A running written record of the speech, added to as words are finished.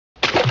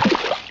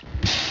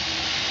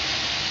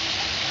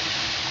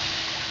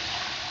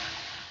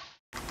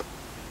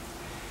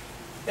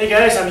Hey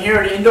guys, I'm here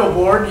at Indo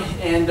board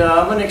and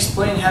I'm going to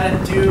explain how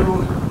to do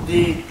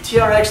the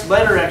TRX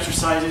Letter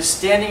Exercises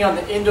standing on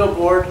the Indo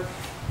board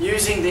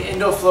using the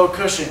Indo Flow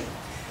Cushion.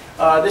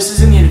 This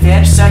is in the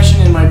advanced section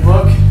in my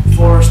book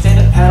for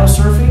stand-up paddle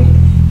surfing,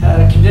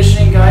 a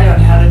conditioning guide on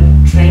how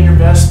to train your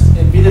best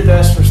and be the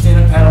best for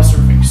stand-up paddle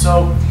surfing.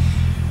 So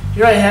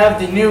here I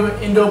have the new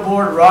Indo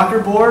board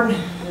rocker board.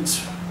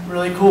 It's a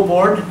really cool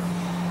board,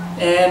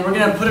 and we're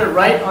going to put it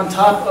right on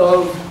top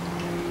of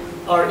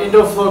our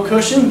Indo Flow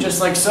Cushion,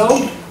 just like so.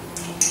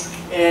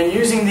 And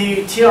using the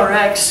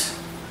TRX,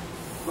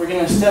 we're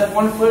going to step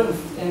 1 foot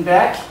in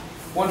back,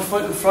 1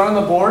 foot in front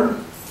of the board.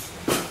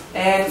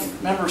 And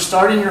remember,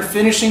 start in your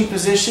finishing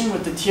position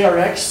with the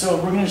TRX. So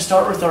we're going to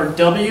start with our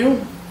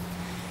W.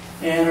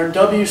 And our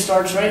W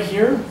starts right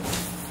here.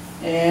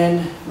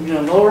 And we're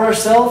going to lower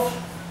ourselves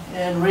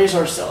and raise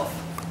ourselves.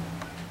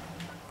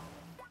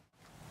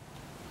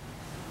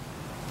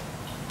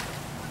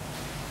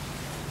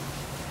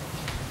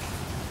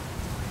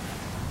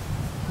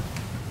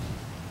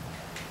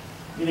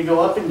 We're going to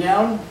go up and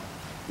down.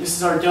 This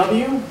is our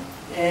W,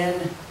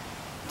 and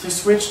to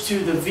switch to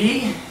the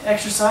V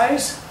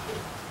exercise,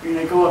 you're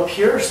going to go up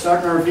here,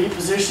 start in our V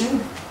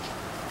position,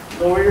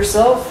 lower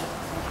yourself,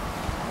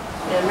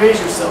 and raise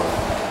yourself.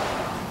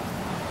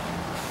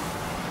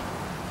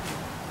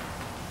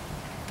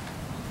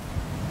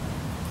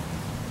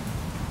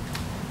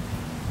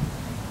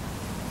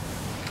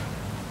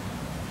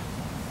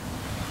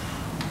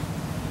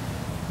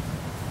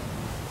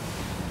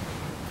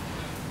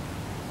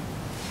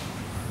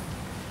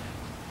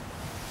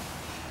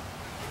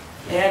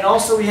 And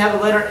also we have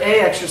a letter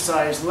A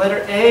exercise.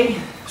 Letter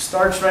A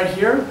starts right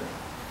here,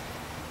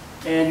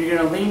 and you're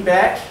going to lean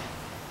back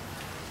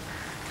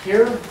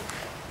here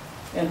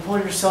and pull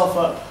yourself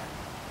up,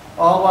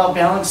 all while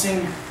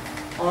balancing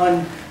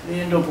on the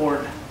Indo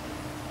board.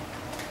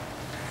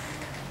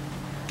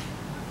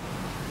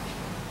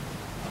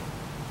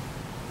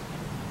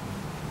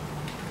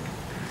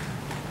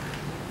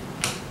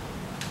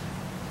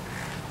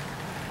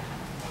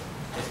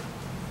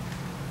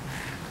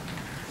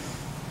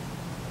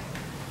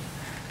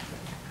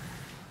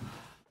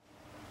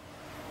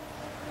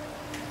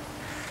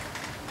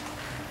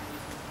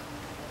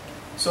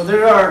 So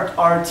there are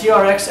our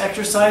TRX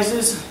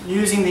exercises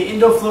using the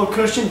Indo Flow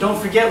Cushion. Don't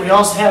forget, we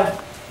also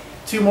have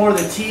 2 more,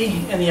 the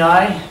T and the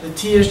I. The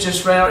T is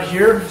just right out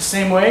here,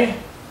 same way,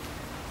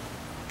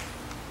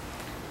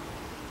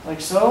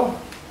 like so.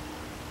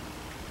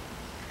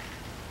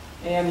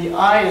 And the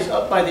I is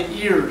up by the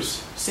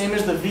ears, same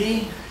as the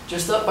V,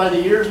 just up by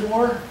the ears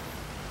more.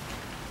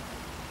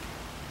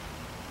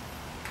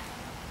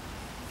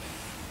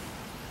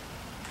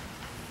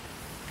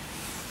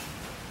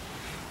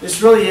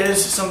 This really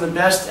is some of the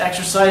best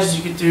exercises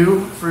you could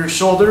do for your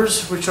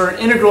shoulders, which are an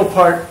integral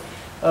part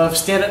of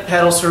stand-up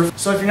paddle surfing.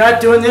 So if you're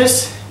not doing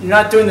this, you're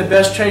not doing the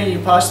best training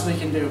you possibly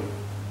can do.